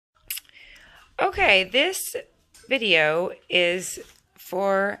Okay, this video is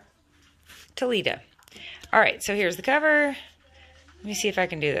for Talita. All right, so here's the cover. Let me see if I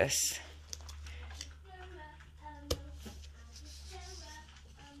can do this.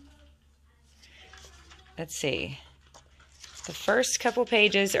 Let's see. The first couple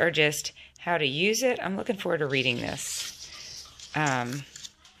pages are just how to use it. I'm looking forward to reading this.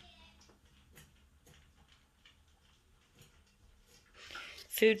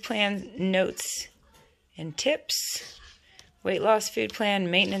 Food plan notes and tips. Weight loss food plan,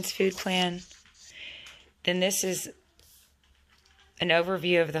 maintenance food plan. Then this is an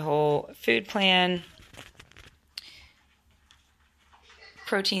overview of the whole food plan.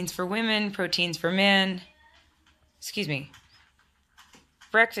 Proteins for women, proteins for men. Excuse me.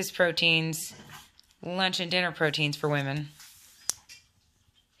 Breakfast proteins, lunch and dinner proteins for women.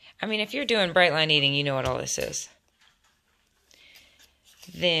 I mean, if you're doing Bright Line eating, you know what all this is.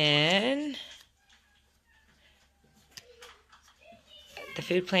 Then the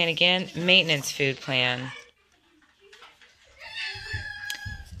food plan again, maintenance food plan.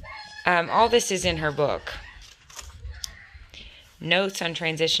 All this is in her book. Notes on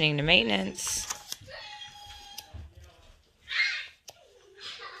transitioning to maintenance.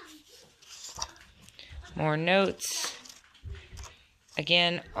 More notes.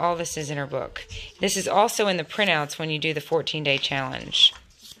 Again, all this is in her book. This is also in the printouts when you do the 14-day challenge.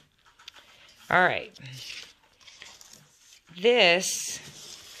 All right. This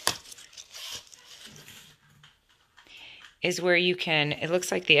is where you can, it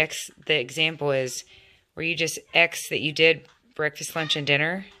looks like the example is where you just X that you did breakfast, lunch, and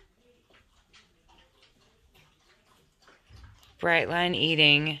dinner. Bright Line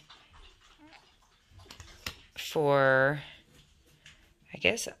eating for, I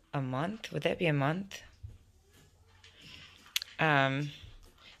guess, a month. Would that be a month?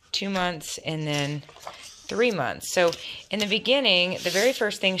 2 months and then 3 months. So in the beginning, the very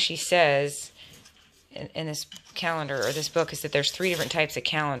first thing she says in this calendar or this book is that there's 3 different types of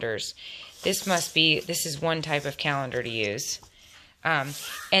calendars. This is one type of calendar to use.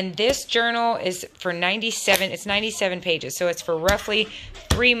 And this journal is for 97, it's 97 pages. So it's for roughly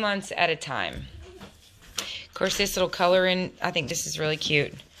 3 months at a time. Of course, this little color in, I think this is really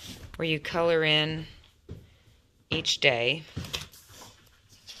cute, where you color in each day.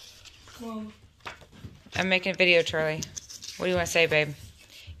 Mom. I'm making a video, Charlie. What do you want to say, babe?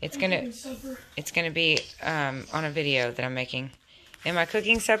 It's gonna be on a video that I'm making. Am I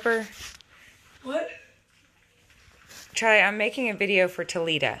cooking supper? What? Charlie, I'm making a video for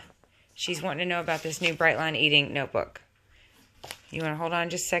Talita. She's wanting to know about this new Bright Line eating notebook. You want to hold on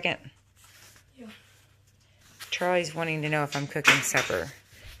just a second? Yeah. Charlie's wanting to know if I'm cooking supper.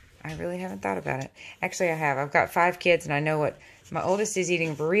 I really haven't thought about it. Actually, I have. I've got 5 kids, and I know what. My oldest is eating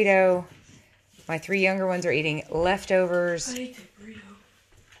a burrito. My 3 younger ones are eating leftovers. I ate the burrito.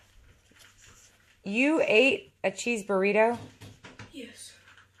 You ate a cheese burrito? Yes.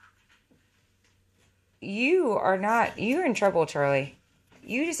 You're in trouble, Charlie.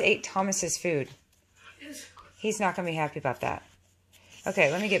 You just ate Thomas's food. Yes. He's not going to be happy about that.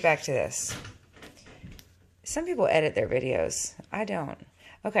 Okay, let me get back to this. Some people edit their videos. I don't.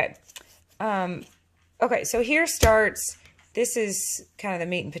 Okay. Okay, so here starts, this is kind of the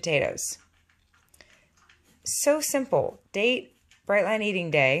meat and potatoes. So simple. Date, Bright Line eating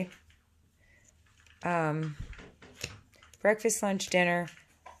day. Breakfast, lunch, dinner,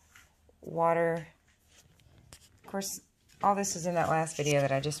 water. Of course, all this is in that last video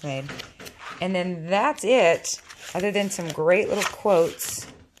that I just made. And then that's it, other than some great little quotes.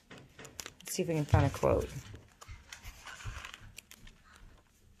 Let's see if we can find a quote.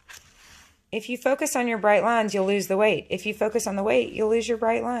 If you focus on your bright lines, you'll lose the weight. If you focus on the weight, you'll lose your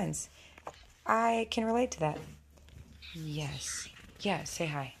bright lines. I can relate to that. Yes. Yeah, say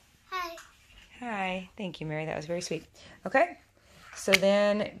hi. Hi. Hi. Thank you, Mary. That was very sweet. Okay. So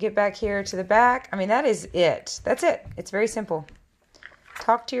then get back here to the back. I mean, that is it. That's it. It's very simple.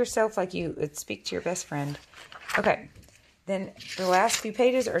 Talk to yourself like you would speak to your best friend. Okay. Then the last few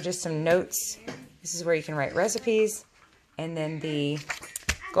pages are just some notes. This is where you can write recipes. And then the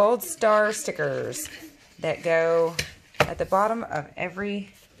gold star stickers that go at the bottom of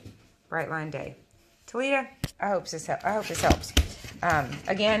every Bright Line day. Talita, I hope this helps.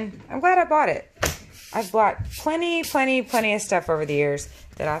 Again, I'm glad I bought it. I've bought plenty of stuff over the years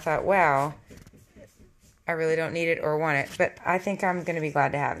that I thought, wow, I really don't need it or want it. But I think I'm going to be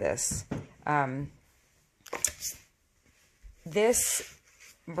glad to have this. This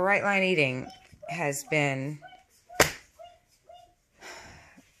Bright Line eating has been,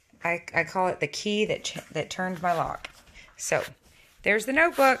 I call it the key that turned my lock. So there's the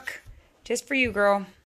notebook. Just for you, girl.